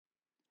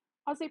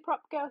Aussie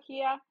Prop Girl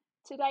here.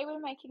 Today we're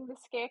making the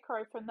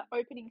Scarecrow from the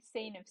opening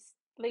scene of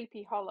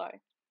Sleepy Hollow.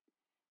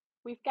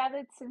 We've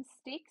gathered some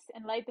sticks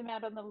and laid them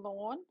out on the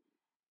lawn,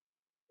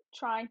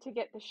 trying to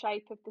get the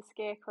shape of the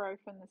Scarecrow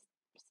from the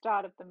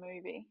start of the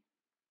movie.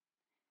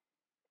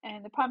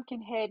 And the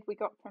pumpkin head we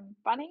got from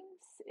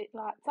Bunnings, it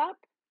lights up.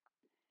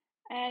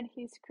 And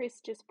here's Chris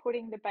just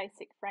putting the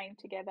basic frame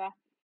together.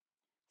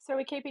 So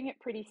we're keeping it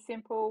pretty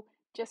simple,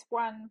 just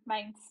one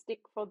main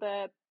stick for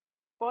the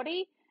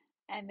body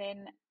and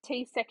then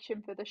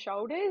T-section for the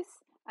shoulders,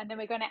 and then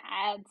we're going to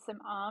add some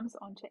arms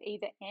onto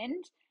either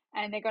end,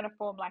 and they're going to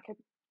form like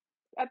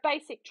a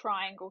basic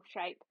triangle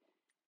shape.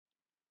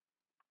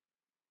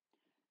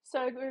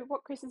 So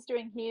what Chris is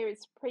doing here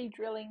is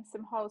pre-drilling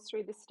some holes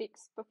through the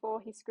sticks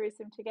before he screws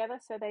them together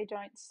so they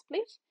don't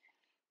split,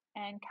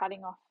 and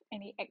cutting off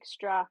any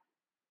extra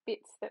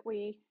bits that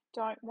we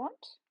don't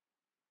want.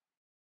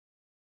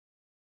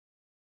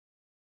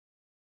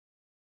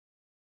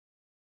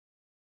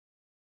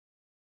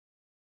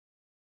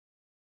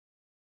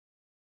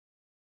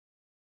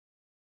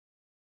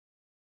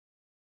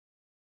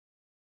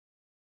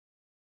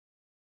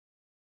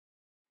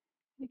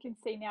 You can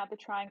see now the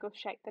triangle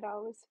shape that I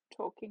was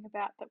talking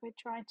about that we're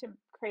trying to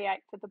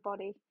create for the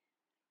body.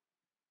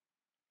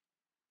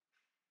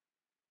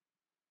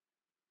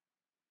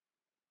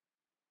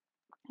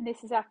 And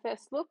this is our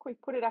first look.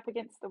 We've put it up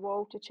against the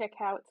wall to check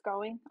how it's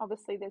going.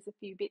 Obviously there's a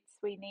few bits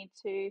we need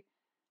to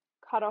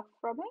cut off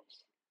from it,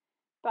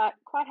 but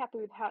quite happy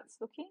with how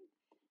it's looking.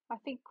 I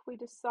think we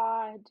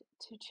decide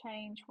to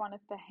change one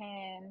of the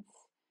hands.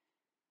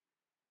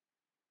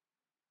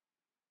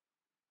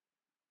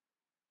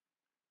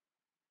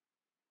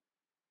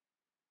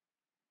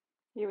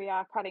 Here we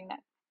are cutting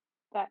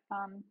that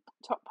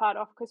top part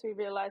off because we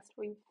realised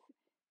we've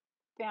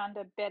found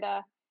a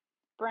better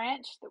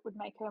branch that would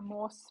make a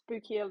more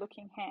spookier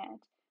looking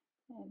hand.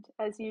 And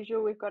as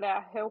usual, we've got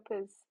our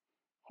helpers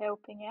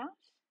helping out.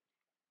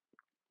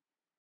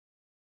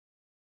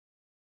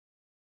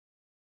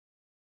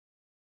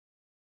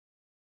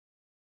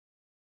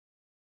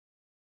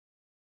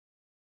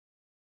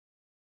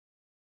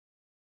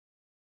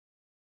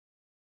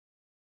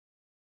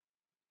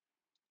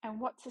 And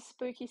what's a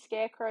spooky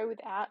scarecrow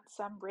without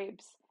some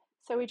ribs?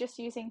 So we're just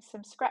using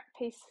some scrap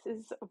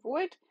pieces of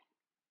wood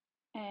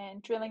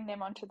and drilling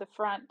them onto the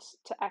front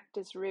to act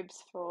as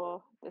ribs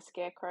for the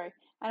scarecrow.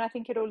 And I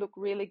think it'll look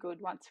really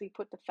good once we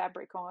put the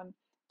fabric on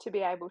to be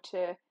able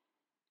to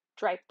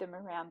drape them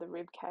around the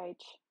rib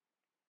cage.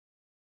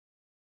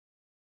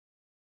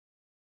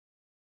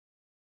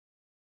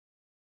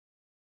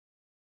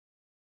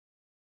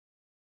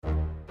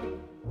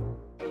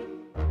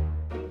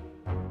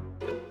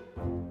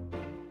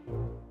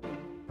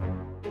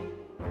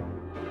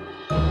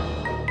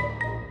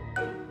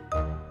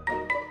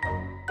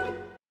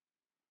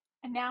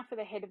 And now for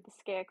the head of the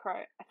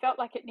scarecrow. I felt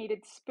like it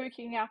needed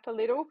spooking up a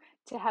little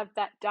to have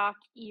that dark,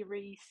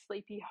 eerie,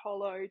 Sleepy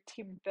Hollow,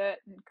 Tim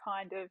Burton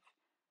kind of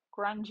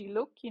grungy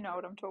look. You know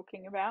what I'm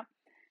talking about.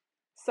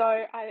 So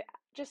I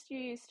just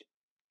used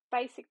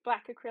basic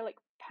black acrylic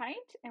paint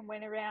and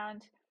went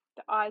around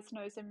the eyes,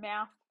 nose, and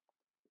mouth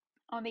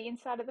on the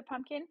inside of the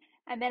pumpkin.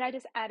 And then I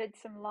just added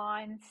some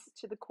lines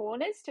to the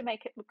corners to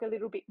make it look a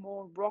little bit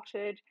more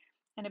rotted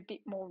and a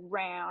bit more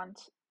round.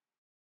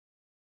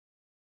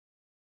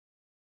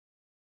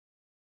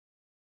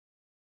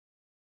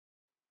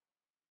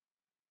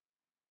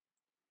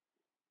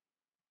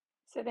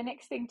 So the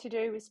next thing to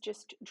do is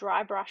just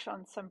dry brush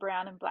on some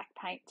brown and black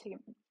paint to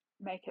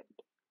make it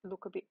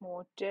look a bit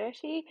more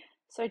dirty.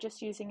 So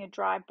just using a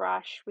dry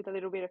brush with a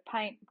little bit of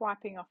paint,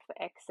 wiping off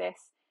the excess,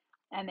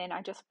 and then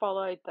I just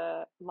followed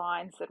the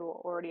lines that were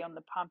already on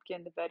the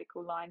pumpkin, the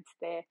vertical lines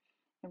there,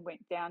 and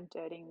went down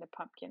dirtying the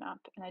pumpkin up.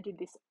 And I did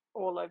this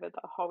all over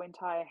the whole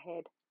entire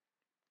head.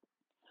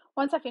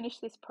 Once I finished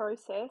this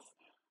process,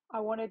 I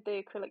wanted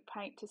the acrylic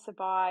paint to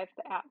survive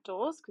the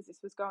outdoors because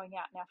this was going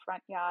out in our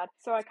front yard.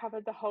 So I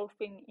covered the whole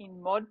thing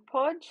in Mod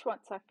Podge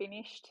once I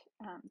finished,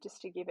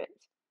 just to give it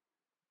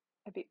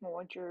a bit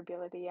more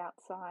durability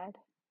outside.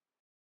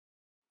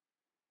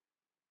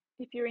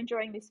 If you're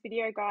enjoying this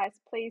video, guys,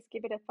 please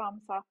give it a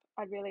thumbs up.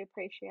 I'd really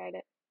appreciate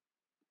it.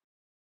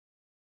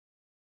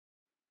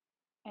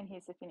 And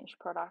here's the finished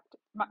product,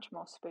 much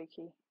more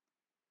spooky.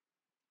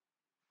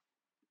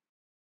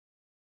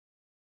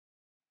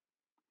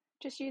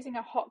 Just using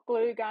a hot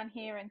glue gun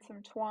here and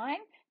some twine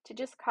to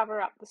just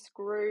cover up the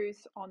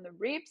screws on the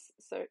ribs,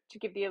 so to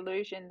give the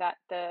illusion that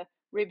the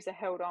ribs are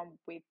held on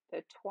with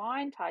the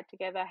twine tied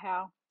together,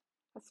 how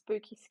a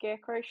spooky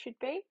scarecrow should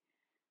be.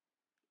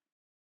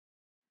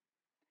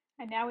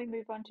 And now we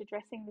move on to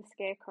dressing the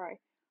scarecrow.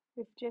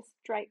 We've just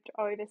draped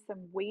over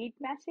some weed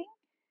matting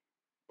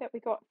that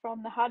we got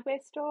from the hardware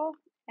store,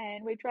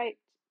 and we draped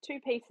two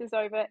pieces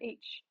over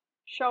each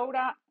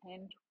shoulder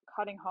and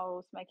cutting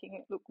holes, making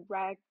it look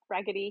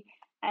raggedy,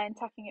 and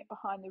tucking it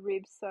behind the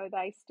ribs so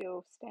they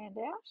still stand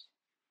out.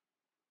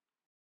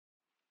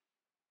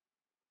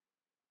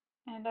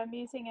 And I'm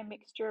using a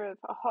mixture of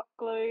a hot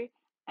glue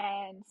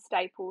and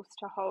staples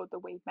to hold the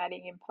weed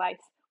matting in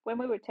place. when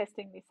we were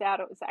testing this out,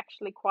 it was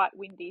actually quite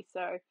windy,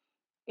 so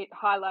it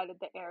highlighted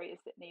the areas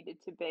that needed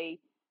to be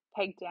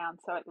pegged down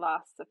so it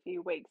lasts a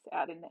few weeks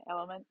out in the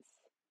elements.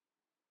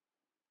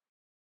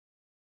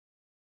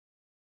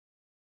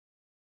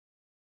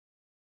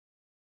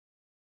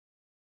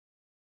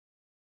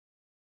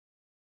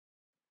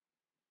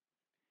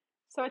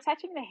 So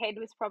attaching the head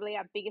was probably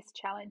our biggest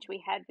challenge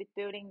we had with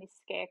building this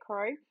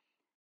scarecrow.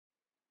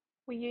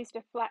 We used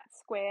a flat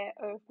square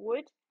of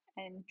wood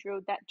and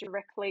drilled that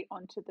directly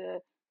onto the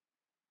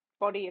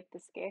body of the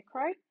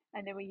scarecrow,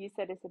 and then we used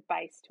that as a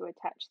base to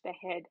attach the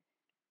head.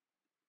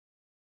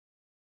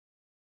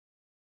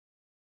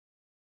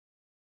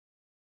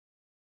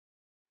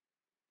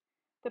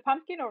 The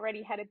pumpkin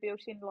already had a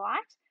built-in light,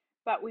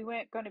 but we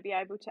weren't going to be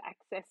able to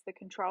access the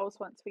controls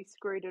once we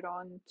screwed it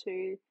on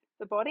to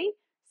the body.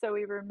 So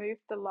we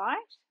removed the light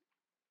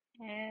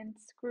and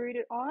screwed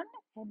it on,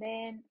 and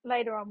then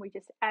later on we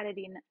just added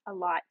in a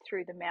light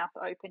through the mouth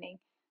opening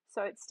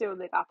so it's still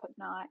lit up at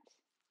night.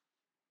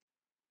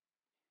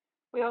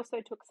 We also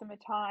took some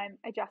time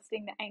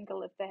adjusting the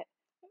angle of the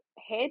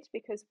head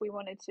because we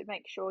wanted to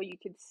make sure you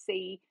could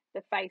see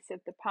the face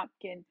of the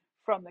pumpkin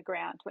from the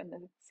ground when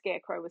the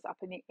scarecrow was up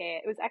in the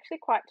air. It was actually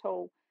quite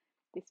tall,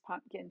 this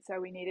pumpkin,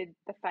 so we needed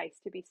the face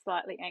to be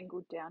slightly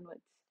angled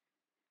downwards.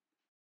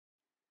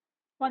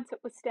 Once it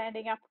was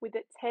standing up with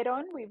its head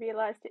on, we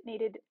realised it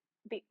needed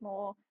a bit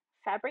more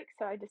fabric,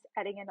 so I'm just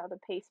adding another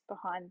piece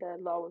behind the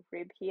lower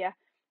rib here,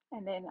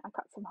 and then I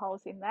cut some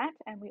holes in that,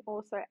 and we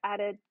also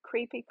added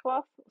creepy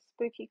cloth or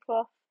spooky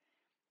cloth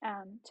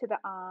to the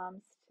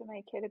arms to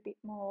make it a bit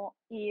more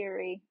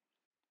eerie.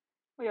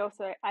 We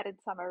also added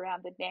some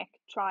around the neck,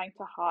 trying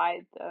to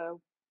hide the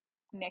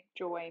neck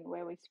join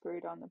where we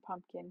screwed on the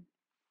pumpkin.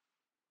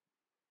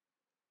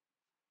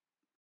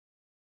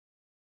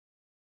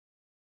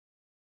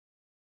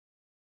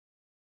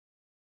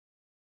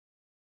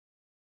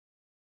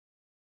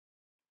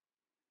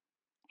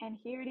 And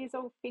here it is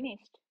all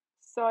finished.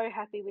 So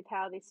happy with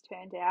how this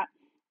turned out,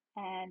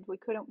 and we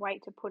couldn't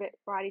wait to put it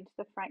right into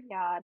the front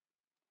yard.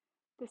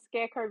 The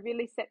scarecrow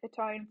really set the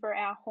tone for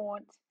our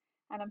haunt,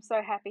 and I'm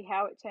so happy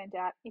how it turned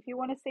out. If you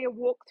want to see a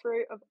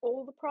walkthrough of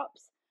all the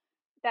props,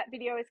 that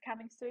video is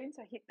coming soon,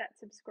 so hit that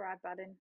subscribe button.